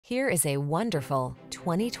Here is a wonderful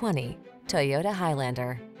 2020 Toyota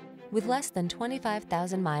Highlander. With less than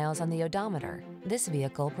 25,000 miles on the odometer, this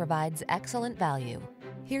vehicle provides excellent value.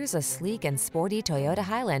 Here's a sleek and sporty Toyota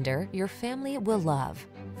Highlander your family will love.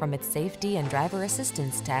 From its safety and driver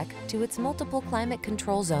assistance tech to its multiple climate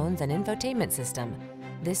control zones and infotainment system,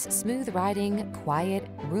 this smooth-riding, quiet,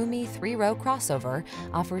 roomy 3-row crossover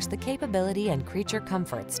offers the capability and creature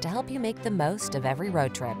comforts to help you make the most of every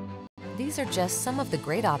road trip. These are just some of the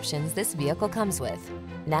great options this vehicle comes with: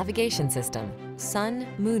 navigation system, sun,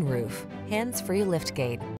 moonroof, hands-free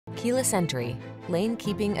liftgate, keyless entry, lane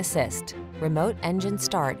keeping assist, remote engine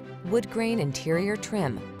start, wood grain interior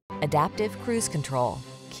trim, adaptive cruise control,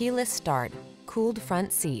 keyless start, cooled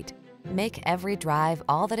front seat. Make every drive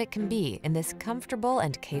all that it can be in this comfortable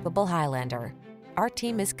and capable Highlander. Our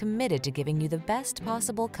team is committed to giving you the best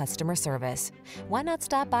possible customer service. Why not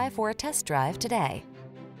stop by for a test drive today?